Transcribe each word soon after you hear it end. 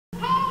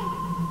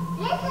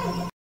Okay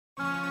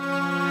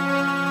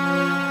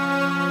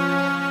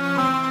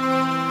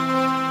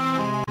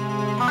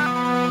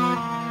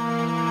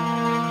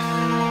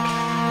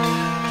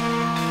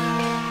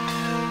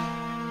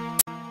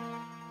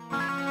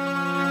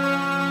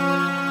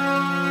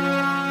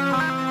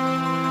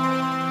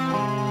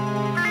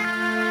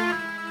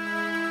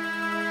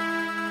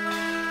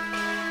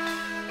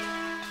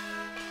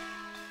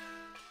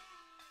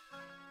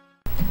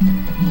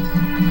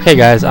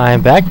guys, I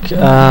am back.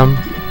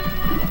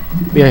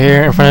 We are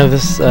here in front of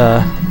this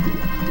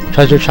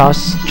treasure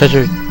chest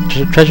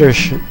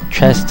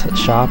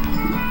shop.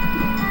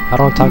 I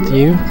don't talk to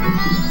you.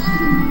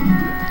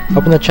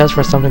 Open the chest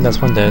for something that's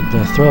fun. The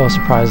thrill of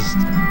surprise.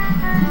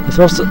 The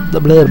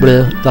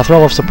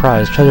thrill of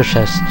surprise. Treasure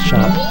chest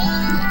shop.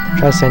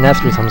 Try saying that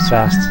 3 times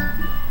fast.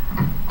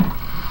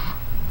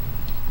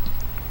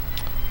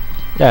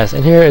 Yes,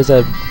 and here is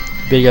a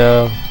big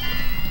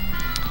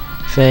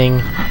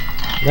thing.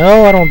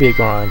 No, I don't want to be a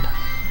Goron.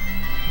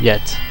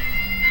 Yet.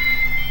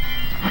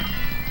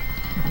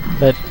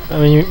 But, I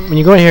mean, when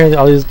you go in here,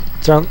 all these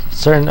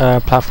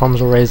certain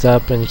platforms will raise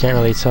up and you can't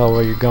really tell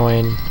where you're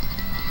going.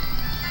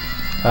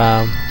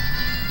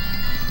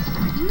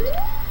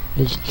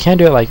 You can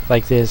do it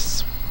like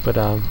this, but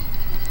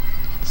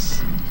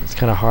it's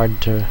kind of hard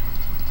to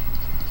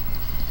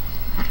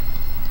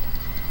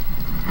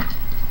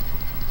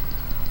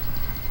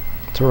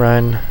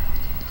run.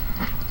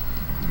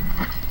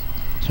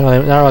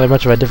 Not really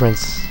much of a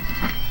difference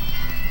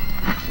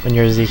when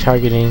you're Z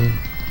targeting.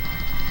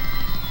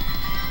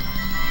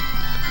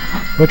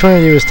 Which one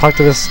of you is talk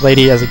to this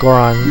lady as a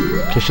Goron?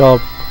 Because she'll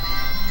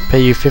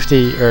pay you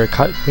 50 or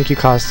make you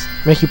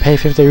pay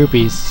 50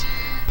 rupees.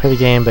 Play the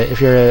game, but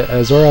if you're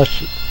a Zora,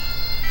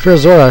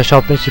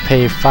 she'll make you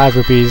pay 5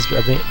 rupees.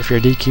 I think if you're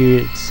a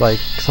DQ, it's like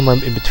somewhere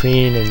in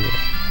between, and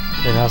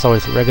that's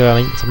always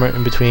regular somewhere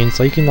in between.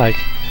 So you can like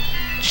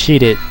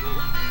cheat it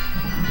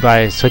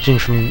by switching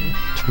from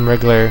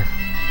regular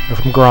or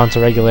from Goron to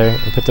regular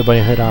and put the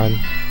bunny hood on.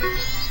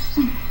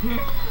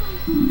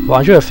 Well,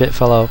 aren't you a fit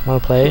fellow? Wanna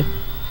play?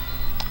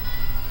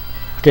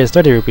 Okay, it's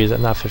 30 rupees,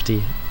 not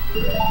 50.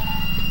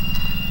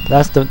 But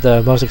that's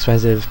the most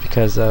expensive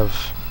because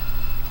of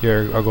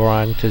your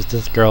Goron, because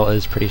this girl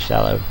is pretty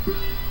shallow.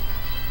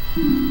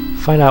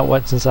 Finding out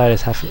what's inside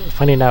is half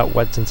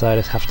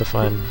the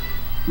fun.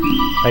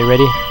 Are you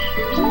ready?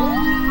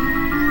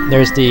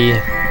 There's the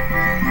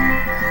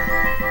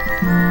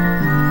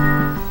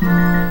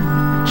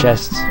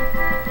chest.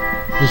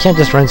 You can't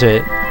just run to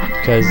it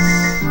because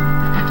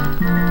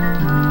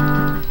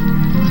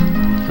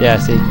yeah,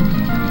 see.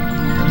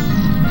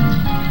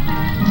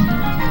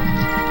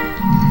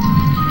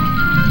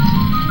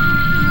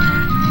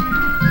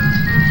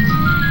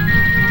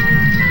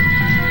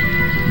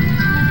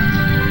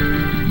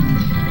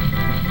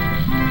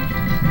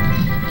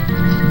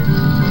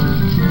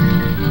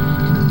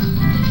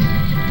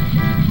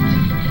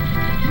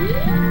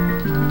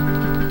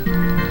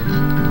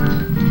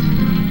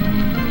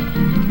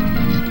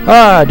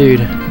 Ah,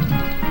 dude.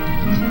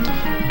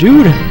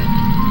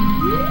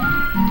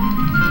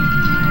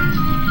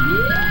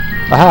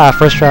 Aha,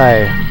 first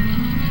try.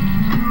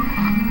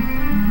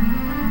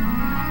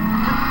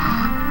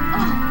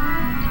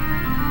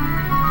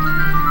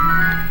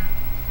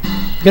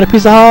 Get a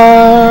piece of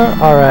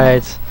heart.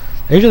 Alright.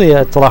 Usually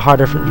it's a lot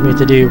harder for me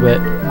to do, but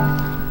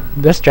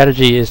the best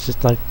strategy is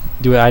just like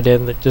do what I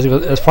did. Like, just go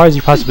as far as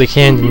you possibly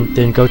can, and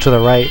then go to the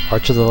right or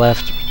to the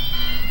left,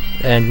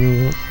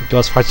 and go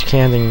as far as you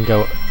can, then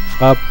go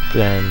up,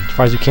 and as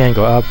far as you can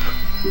go up,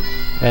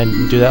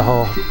 and do that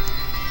whole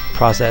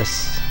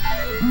process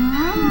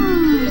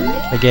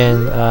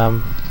again.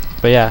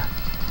 But yeah,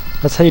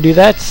 that's how you do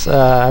that.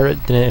 I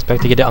didn't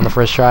expect to get it on the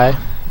first try.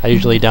 I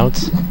usually don't.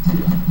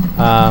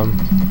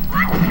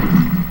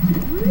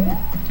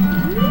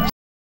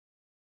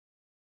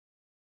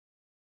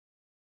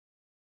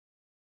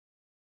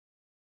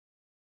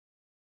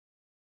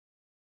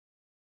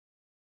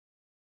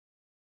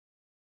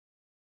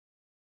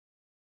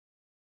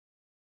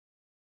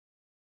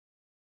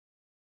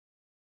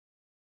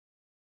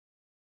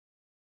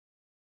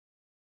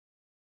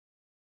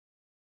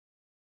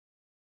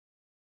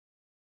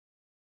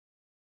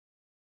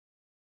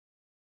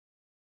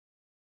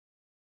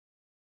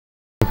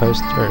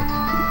 Post, or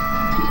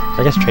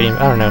I guess trading,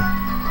 I don't know.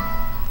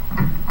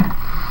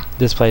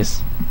 This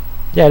place.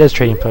 Yeah, it is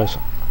trading post.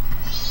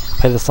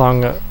 Play the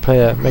song,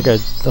 make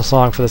the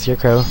song for the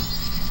scarecrow.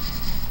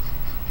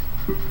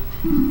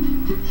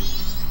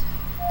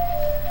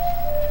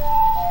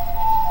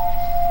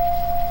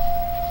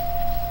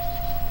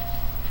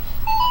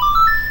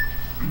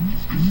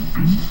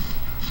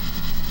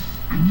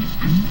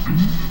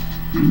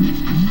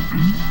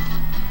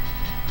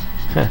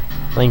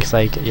 Link's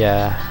like,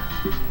 yeah.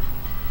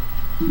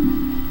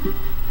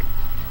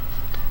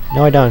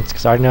 No, I don't,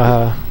 because I already know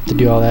how to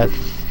do all that.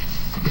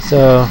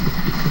 So,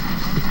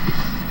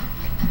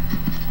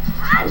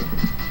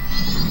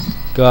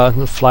 go out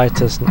and fly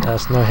to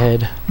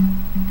Snowhead,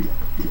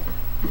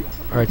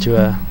 or to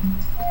a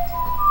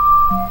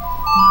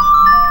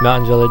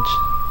mountain village.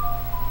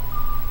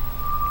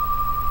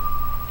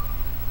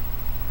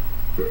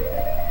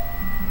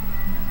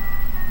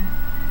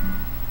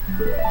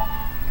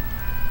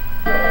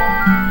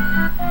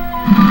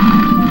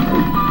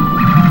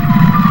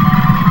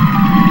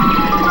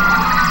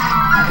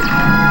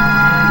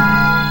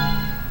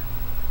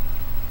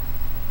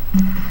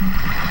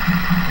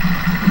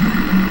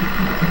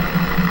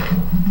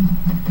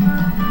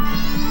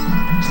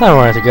 not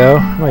where I want to go.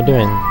 What am I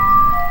doing?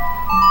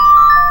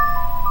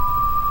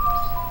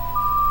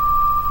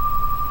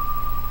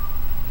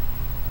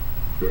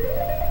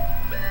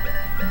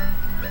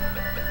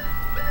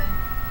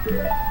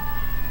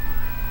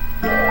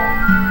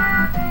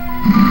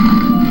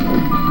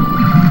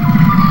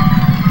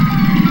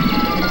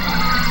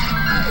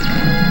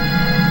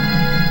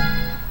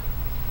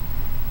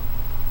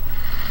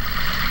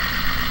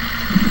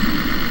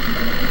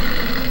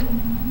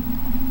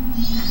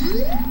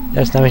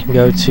 Yes, now we can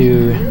go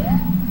to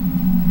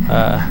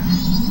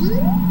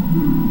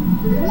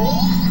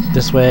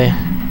this way.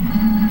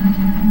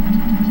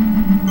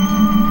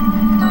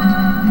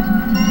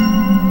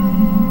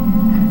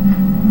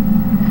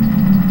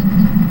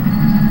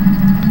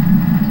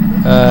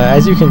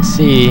 As you can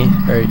see,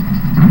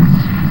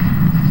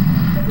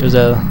 there's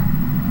a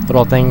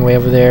little thing way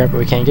over there, but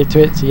we can't get to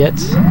it yet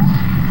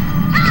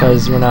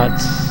because we're not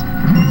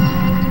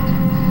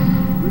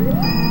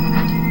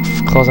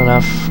close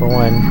enough for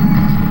one.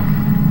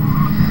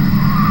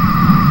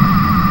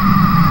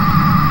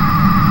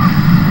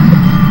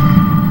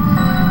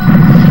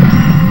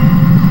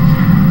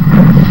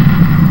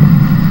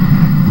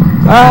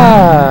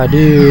 Ah,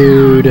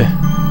 dude.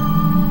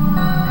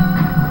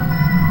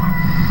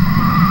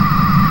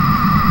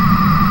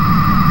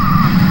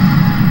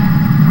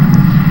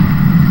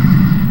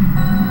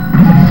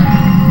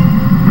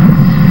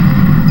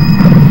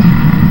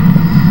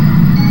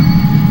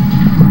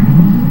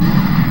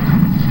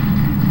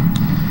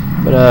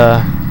 But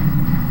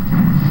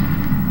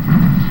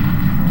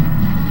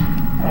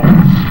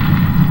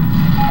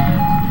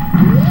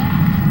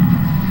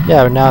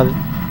yeah, but now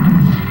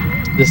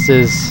this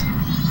is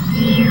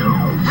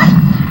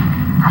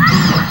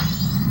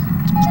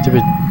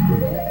stupid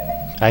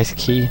ice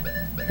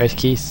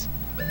keys.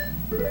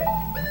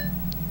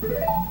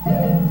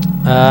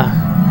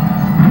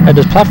 Yeah,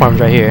 there's platforms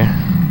right here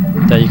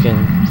that you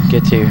can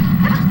get to.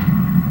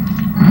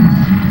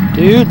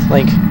 Dude,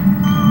 like,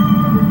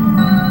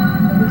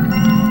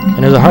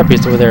 and there's a heart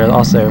piece over there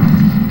also.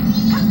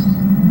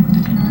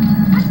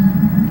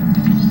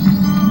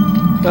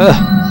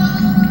 Ugh.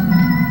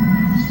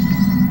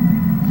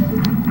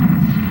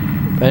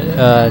 But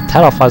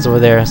title flies over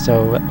there,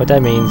 so what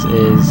that means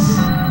is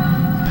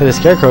play the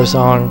Scarecrow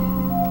song.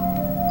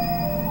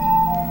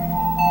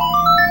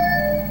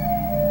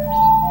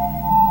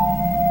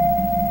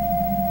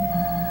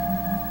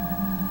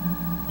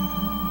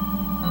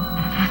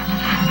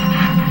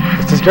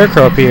 It's the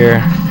Scarecrow up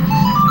here.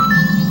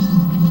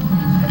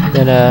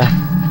 Then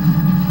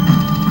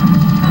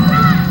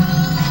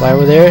fly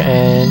over there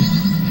and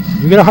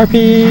you get a heart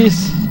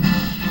piece.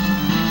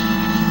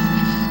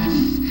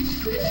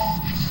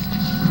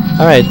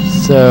 Alright,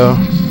 so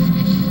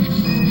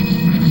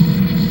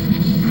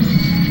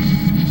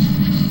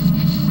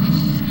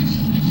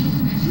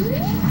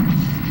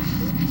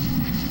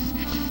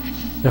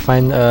gotta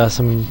find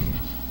some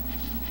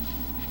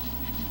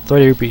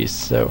 30 rupees,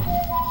 so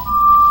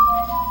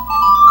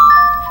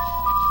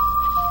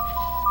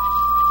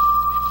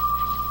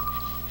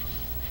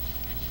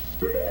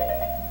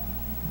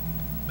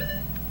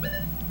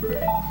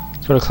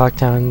let's go to Clock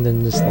Town and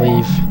then just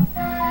leave,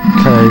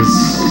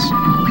 because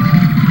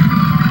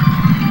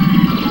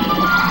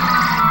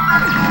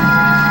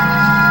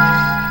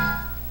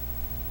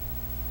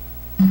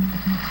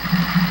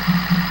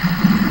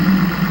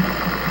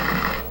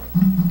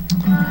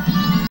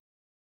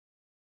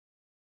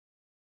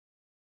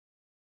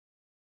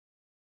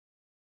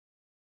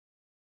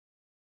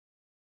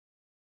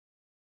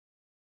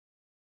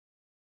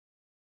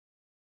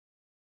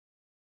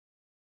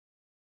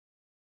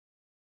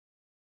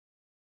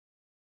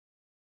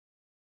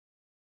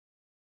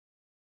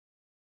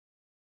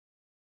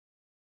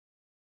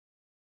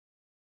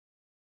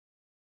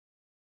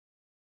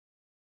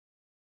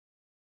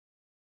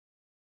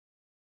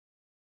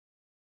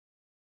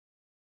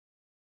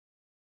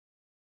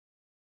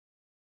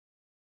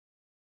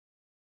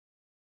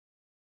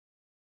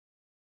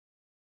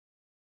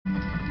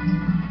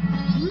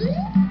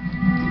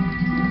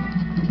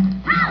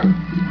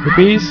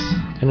rupees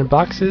and in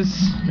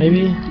boxes,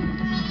 maybe?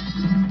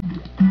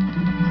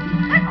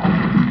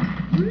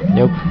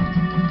 Nope.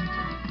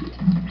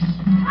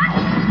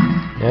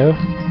 No?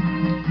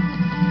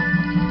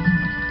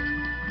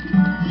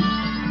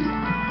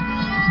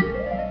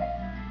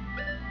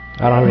 I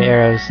don't have any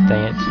arrows,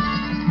 dang it.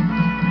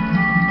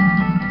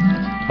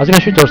 I was gonna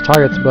shoot those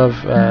targets above,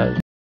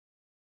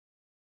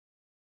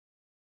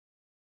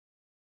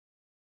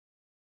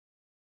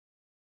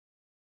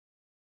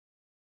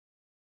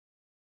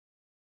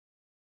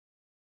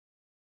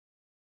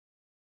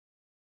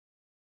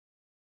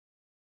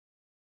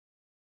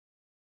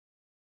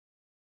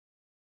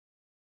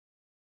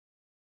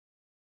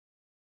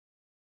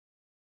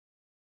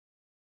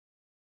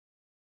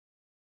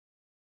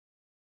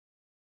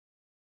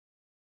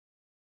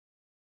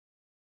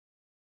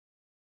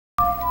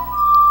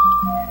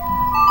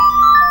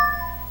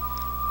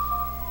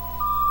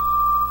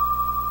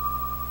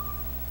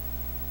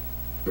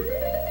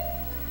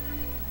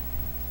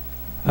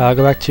 I'll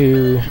go back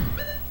to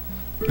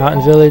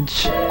Mountain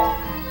Village.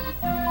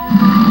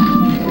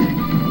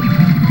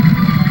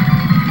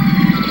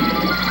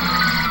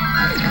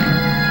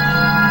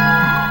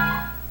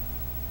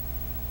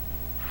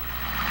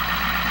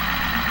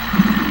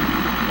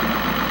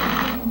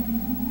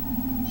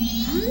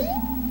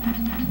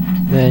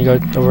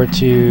 then you go over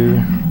to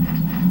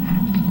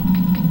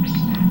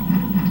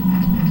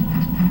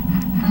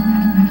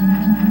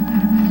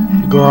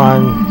the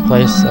Goron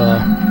place,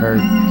 or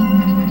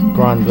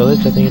Goron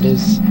Village, I think it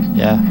is.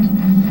 Yeah.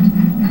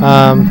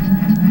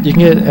 You can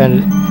get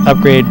an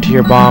upgrade to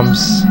your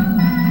bombs,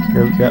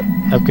 your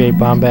upgrade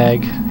bomb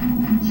bag,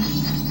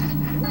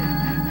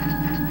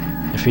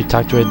 if you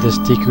talk to this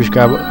Deku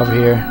Scrub over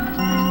here.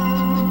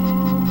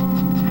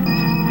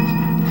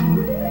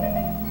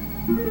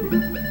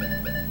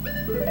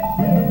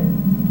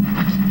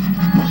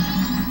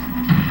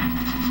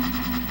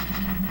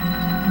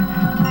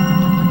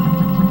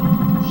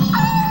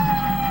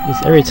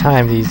 Every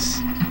time these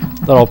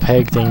little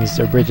peg things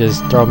or bridges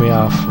throw me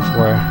off of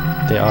where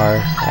they are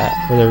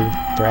at, where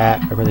they're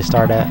at, or where they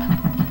start at.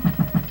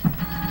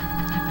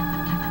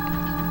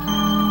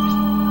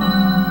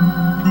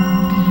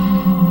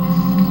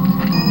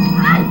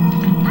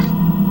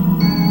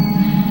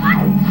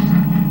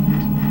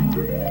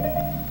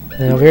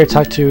 And over here,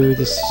 talk to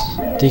this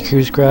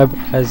Deku Scrub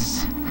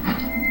as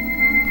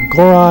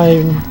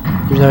Goron,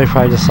 even though he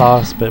probably just saw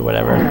us, but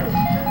whatever.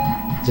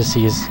 Just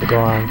sees the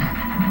Goron.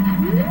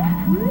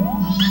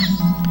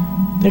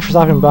 Thanks for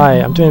stopping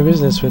by. I'm doing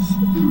business with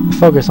a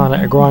focus on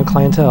a growing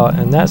clientele,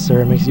 and that,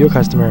 sir, makes you a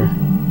customer.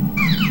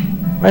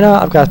 Right now,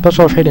 I've got a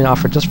special trading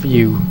offer just for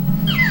you.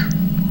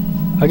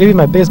 I'll give you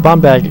my biggest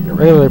bomb bag,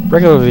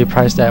 regularly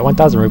priced at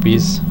 1,000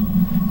 rupees.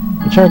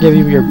 In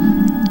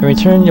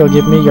return, you'll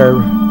give me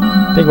your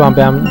big bomb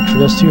bag for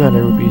just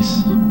 200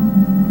 rupees.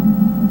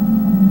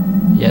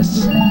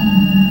 Yes.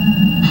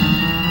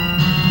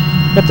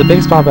 Got the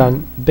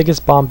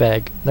biggest bomb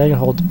bag. Now you can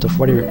hold up to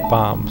 40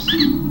 bombs.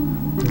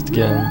 Let's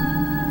again.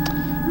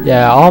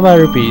 Yeah, all my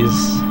rupees.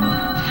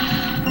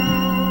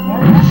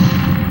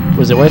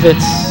 Was it worth it?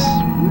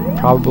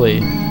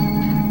 Probably.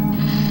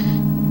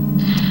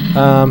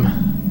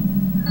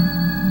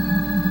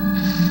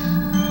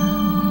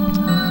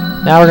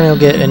 Now we're gonna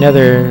get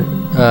another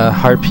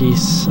heart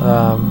piece. This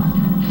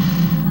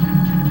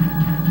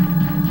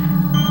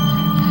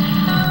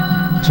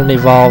one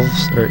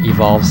involves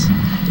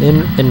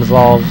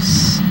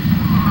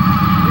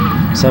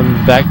some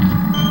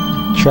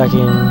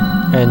backtracking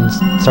and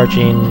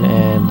searching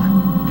and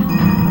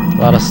a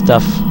lot of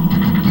stuff.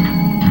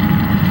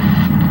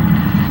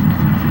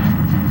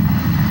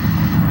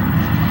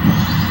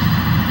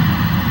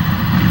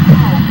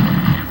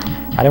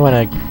 I didn't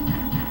want to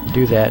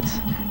do that.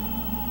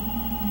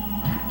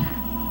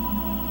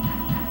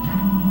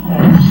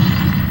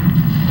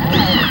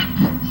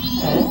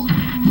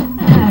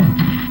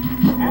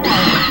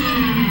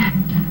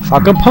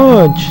 Falcon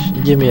Punch!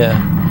 Give me a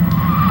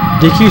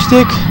DQ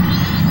stick?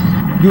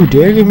 You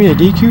dare give me a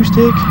DQ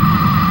stick?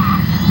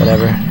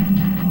 Whatever.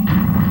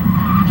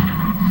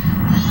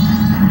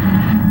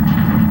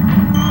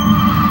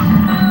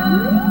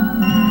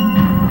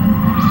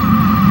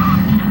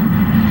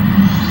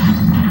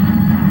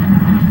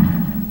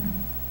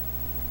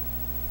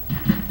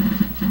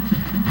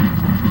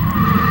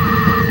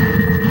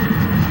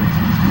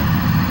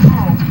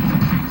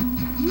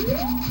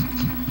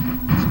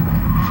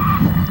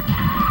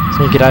 So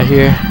let me get out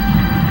here.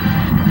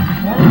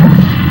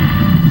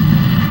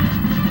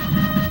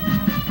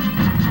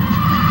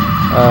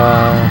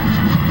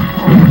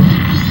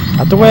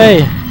 Out the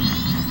way!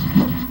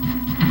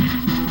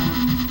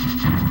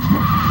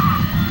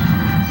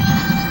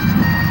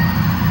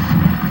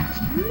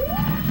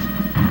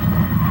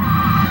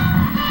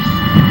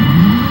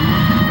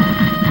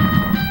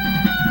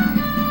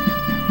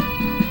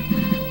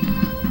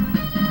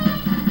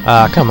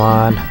 Come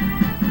on.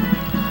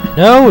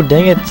 No,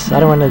 dang it! I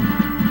don't want to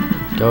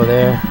go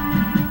there.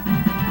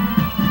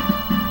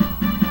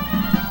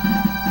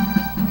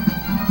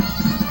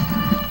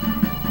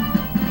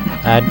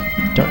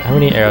 How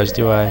many arrows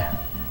do I?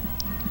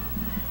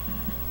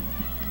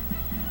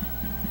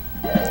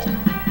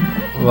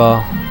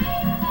 Well,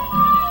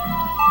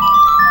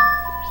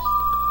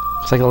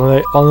 looks like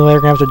the only way we're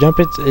gonna have to jump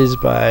it is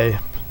by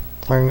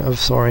Tongue of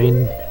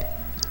Soaring.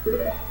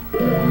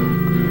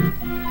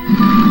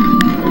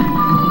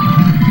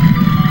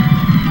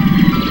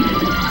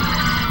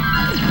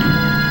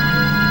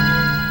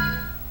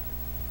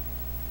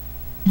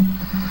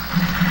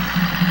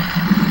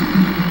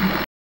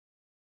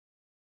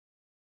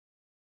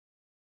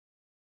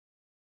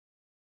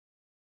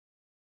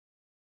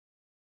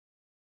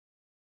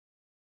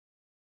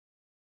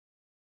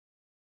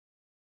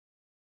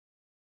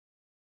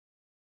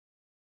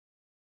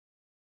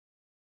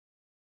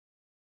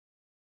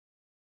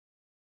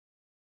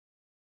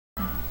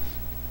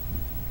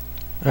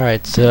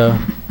 Alright, so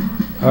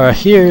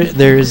here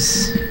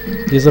there's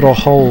these little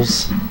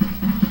holes. You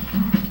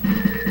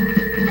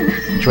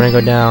want to go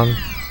down,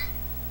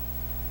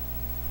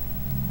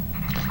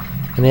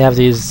 and they have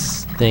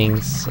these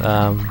things.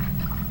 Let's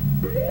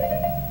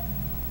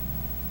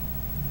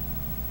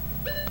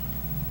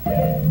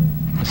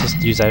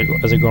just use that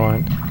as a go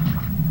on.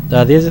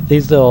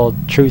 These little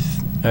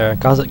truth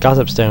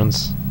gossip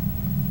stones.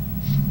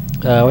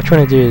 What you want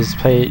to do is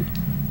play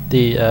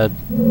the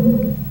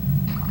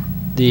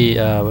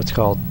what's it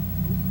called?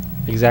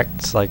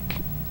 exact like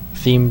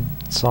theme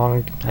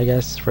song, I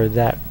guess, for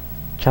that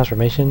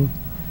transformation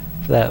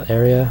for that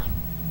area,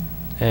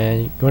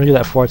 and you want to do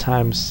that 4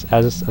 times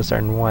as a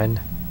certain one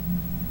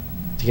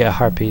to get a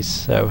heart piece.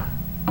 So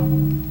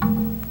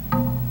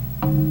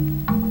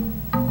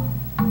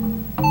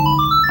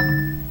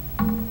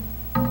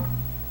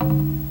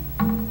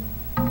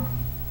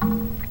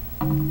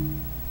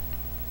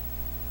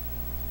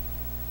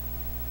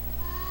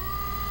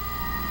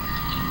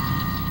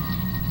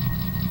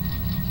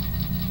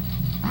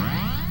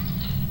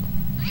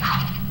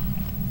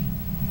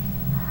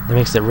that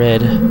makes it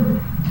red,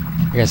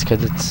 I guess,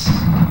 because it's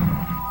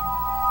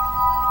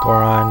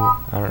Goron.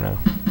 I don't know.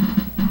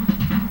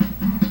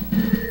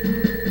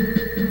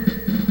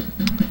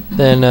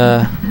 Then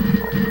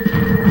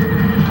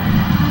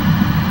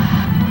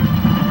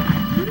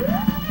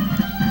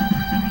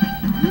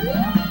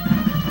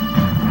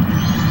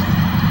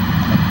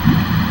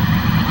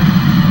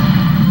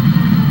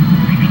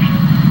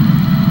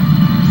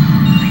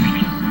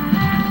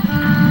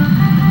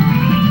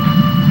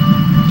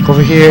go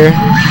over here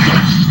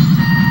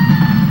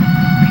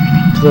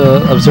to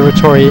the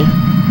observatory.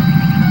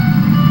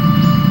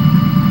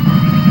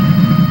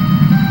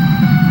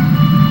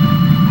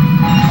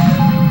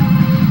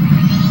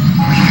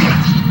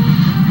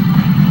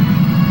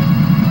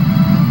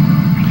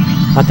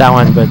 Not that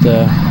one, but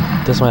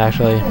this one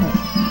actually.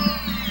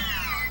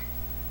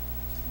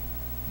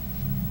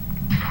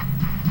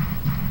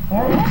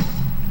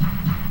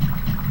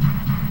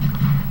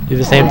 Do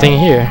the same thing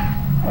here.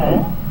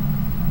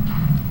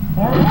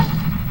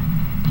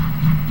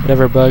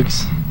 Whatever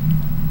bugs.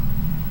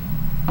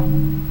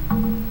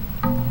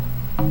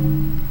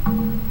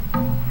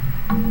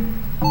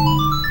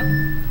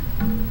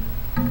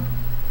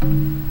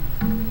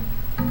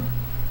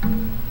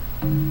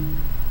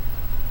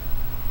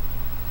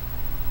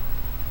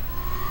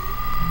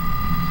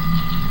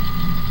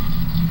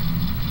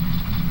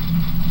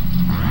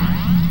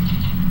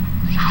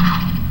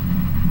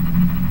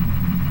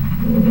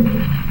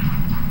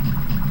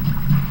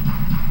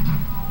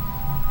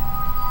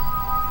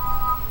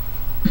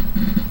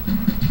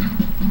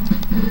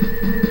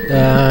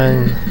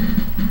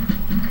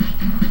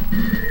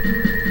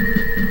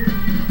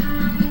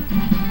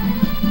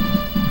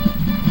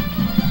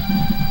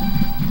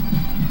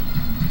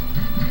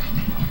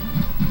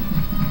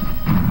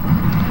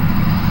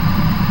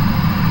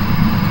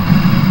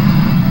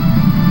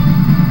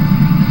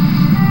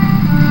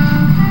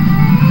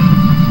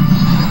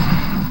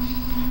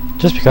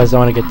 Just because I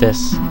want to get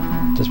this.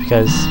 Just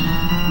because.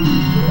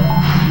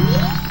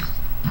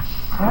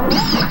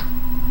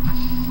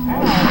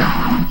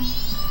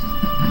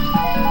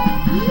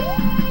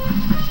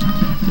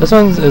 This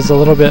one is a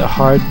little bit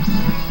hard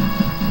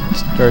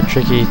or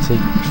tricky to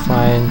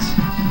find.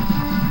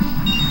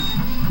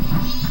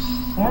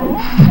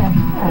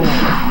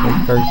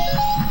 Or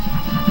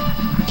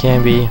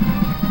can be.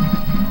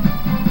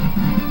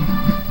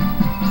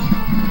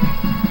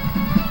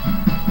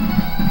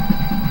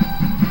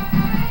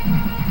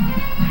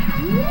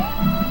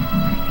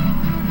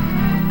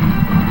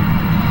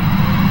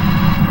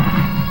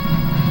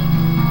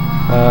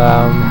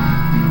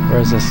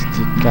 Where's this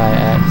guy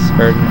at?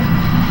 Or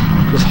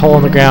this hole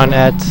in the ground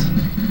at?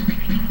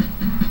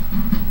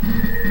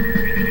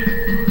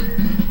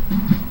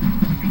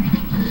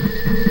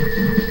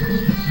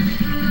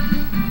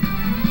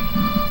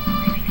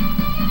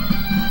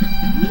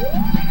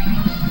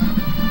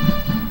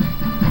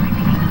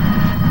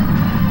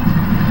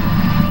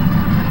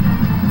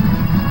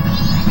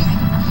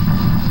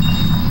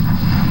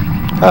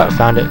 Oh, I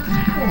found it.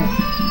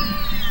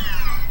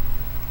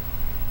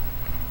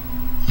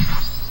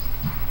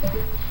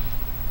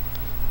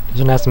 This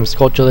one has some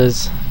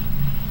sculptures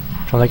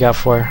to look out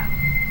for.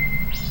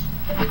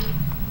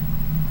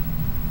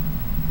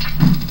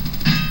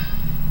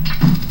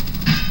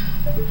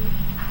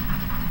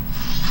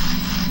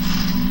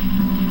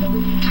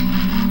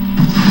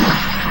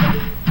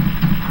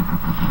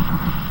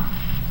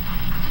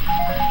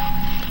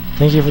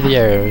 Thank you for the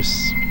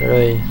arrows. I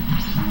really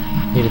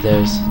needed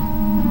those.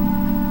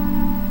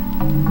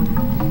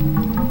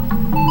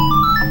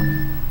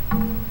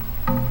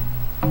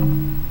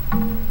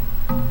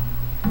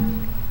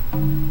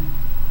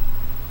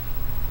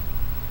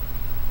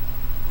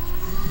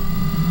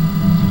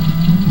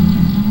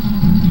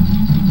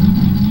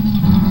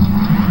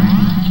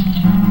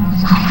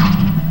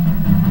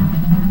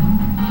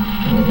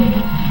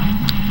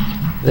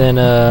 Then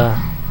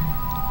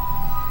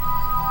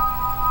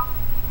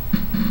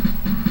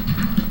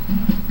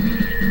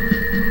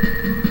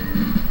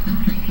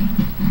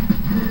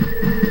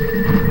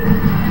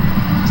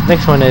this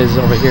next one is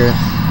over here.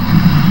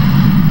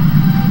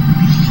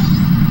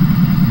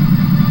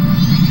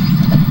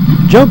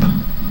 Jump!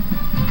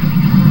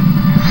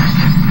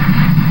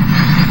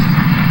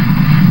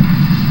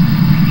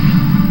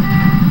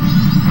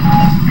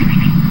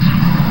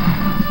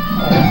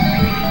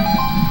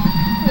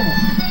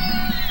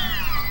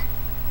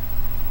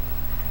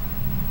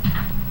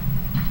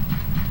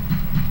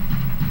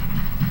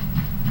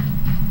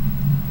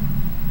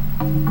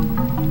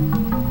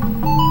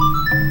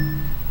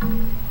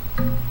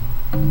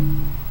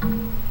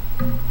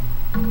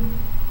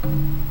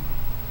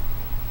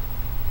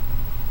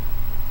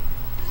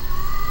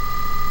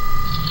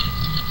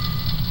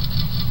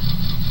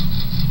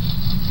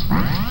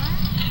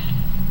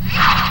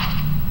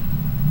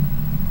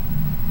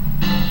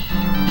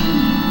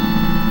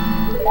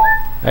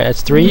 Alright,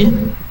 that's 3.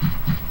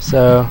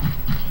 So,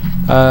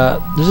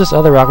 there's this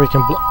other rock we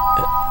can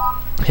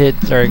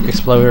hit or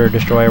explode or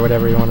destroy or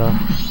whatever you want to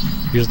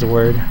use the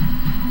word.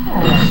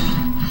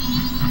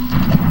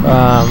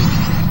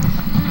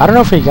 I don't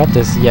know if we got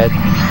this yet.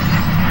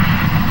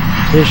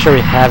 Pretty sure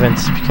we haven't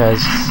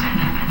because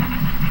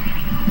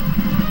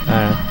I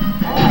don't know.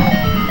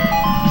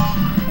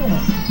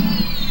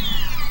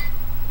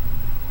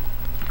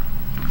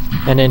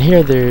 And in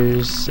here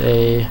there's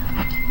a,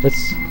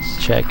 let's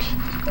check.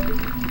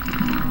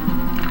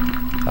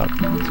 Oh,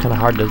 it's kind of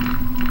hard to.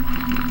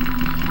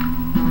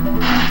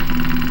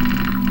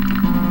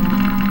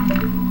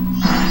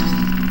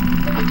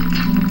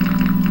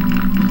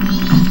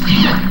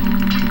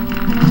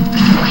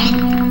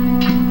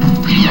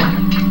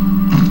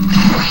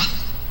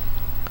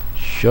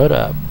 Shut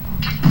up.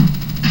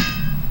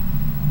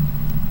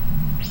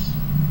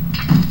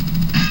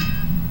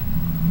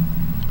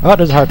 Oh,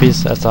 there's a heart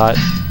piece. I saw it.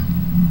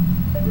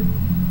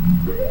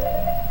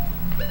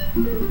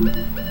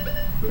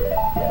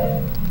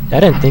 I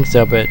didn't think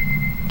so, but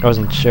I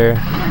wasn't sure.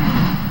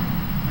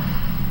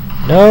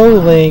 No,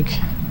 Link.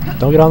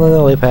 Don't get on the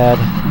lily pad.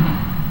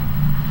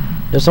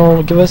 Does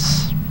someone give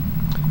us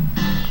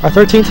our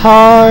 13th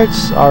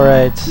hearts?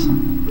 Alright.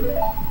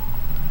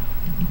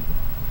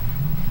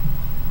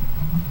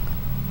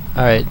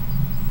 Alright.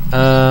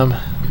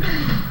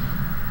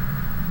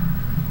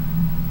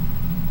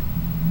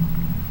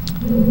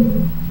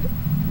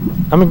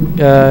 I'm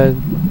gonna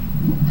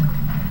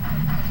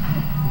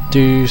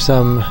do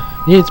some.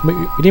 We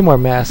need more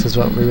masks is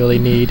what we really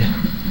need.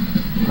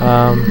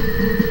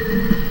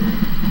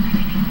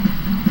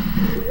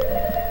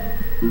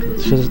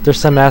 So there's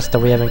some masks that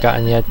we haven't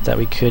gotten yet that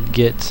we could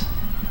get,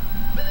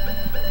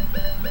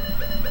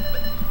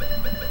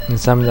 and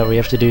some that we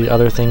have to do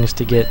other things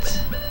to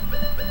get.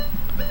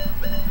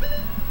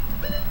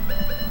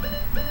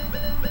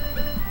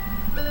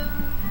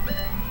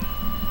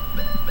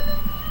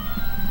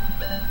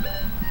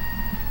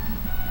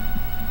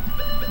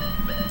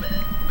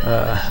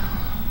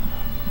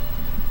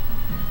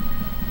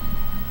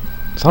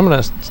 So I'm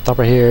gonna stop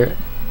right here,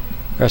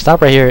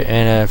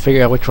 and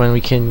figure out which one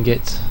we can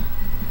get.